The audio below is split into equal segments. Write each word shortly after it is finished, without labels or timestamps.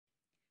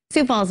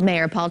Sioux Falls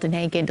Mayor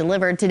TenHaken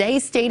delivered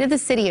today's State of the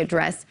City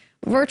address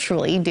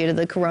virtually due to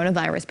the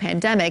coronavirus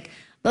pandemic,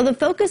 though the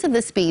focus of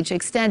the speech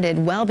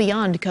extended well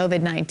beyond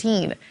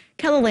COVID-19.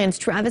 KELOLAND's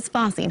Travis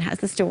Fossing has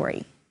the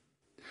story.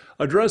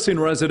 Addressing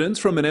residents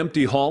from an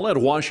empty hall at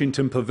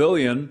Washington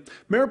Pavilion,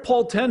 Mayor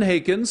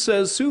TenHaken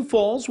says Sioux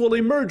Falls will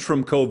emerge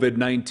from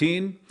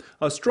COVID-19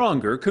 a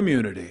stronger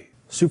community.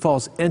 Sioux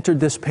Falls entered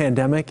this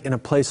pandemic in a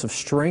place of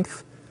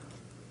strength,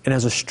 and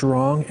as a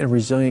strong and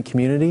resilient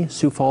community,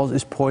 Sioux Falls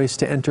is poised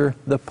to enter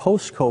the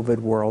post-COVID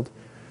world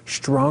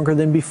stronger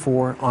than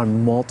before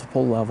on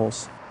multiple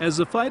levels. As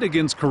the fight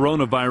against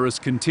coronavirus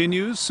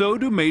continues, so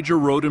do major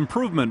road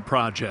improvement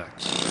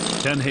projects.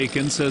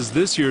 TenHaken says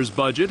this year's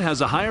budget has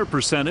a higher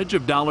percentage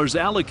of dollars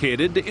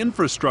allocated to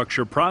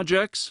infrastructure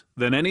projects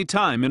than any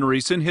time in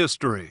recent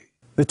history.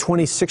 The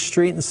 26th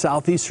Street and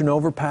Southeastern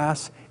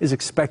Overpass is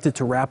expected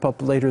to wrap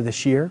up later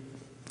this year.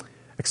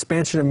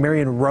 Expansion of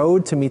Marion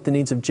Road to meet the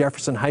needs of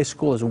Jefferson High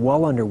School is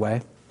well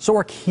underway. So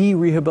are key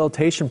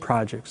rehabilitation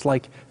projects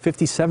like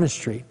 57th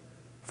Street,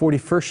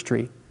 41st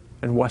Street,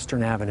 and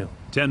Western Avenue.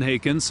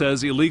 TenHaken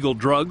says illegal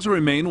drugs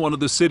remain one of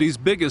the city's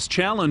biggest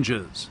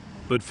challenges,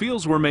 but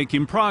feels we're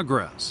making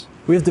progress.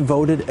 We have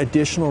devoted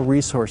additional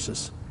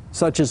resources,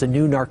 such as a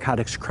new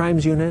narcotics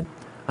crimes unit,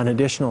 an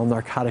additional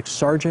narcotics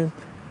sergeant,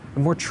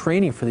 and more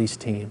training for these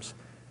teams.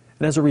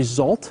 And as a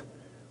result,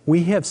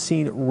 we have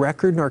seen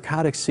record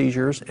narcotic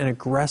seizures and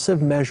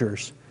aggressive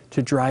measures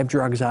to drive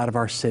drugs out of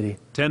our city.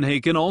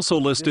 TenHaken also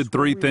listed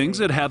 3 things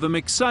that have him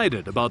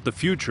excited about the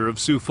future of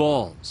Sioux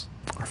Falls: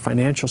 our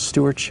financial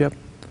stewardship,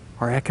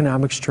 our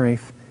economic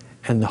strength,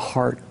 and the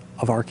heart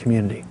of our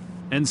community.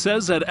 And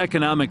says that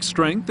economic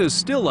strength is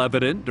still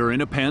evident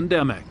during a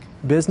pandemic.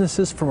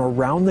 Businesses from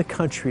around the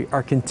country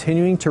are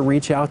continuing to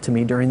reach out to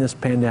me during this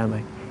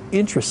pandemic,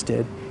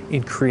 interested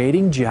in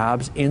creating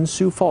jobs in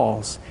Sioux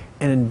Falls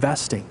and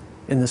investing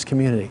in this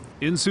community.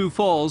 In Sioux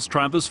Falls,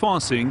 Travis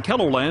Fossing,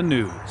 KELOLAND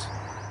News.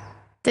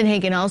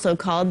 TenHaken also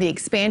called the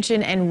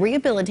expansion and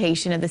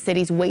rehabilitation of the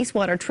city's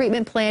wastewater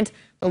treatment plant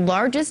the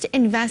largest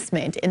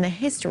investment in the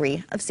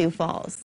history of Sioux Falls.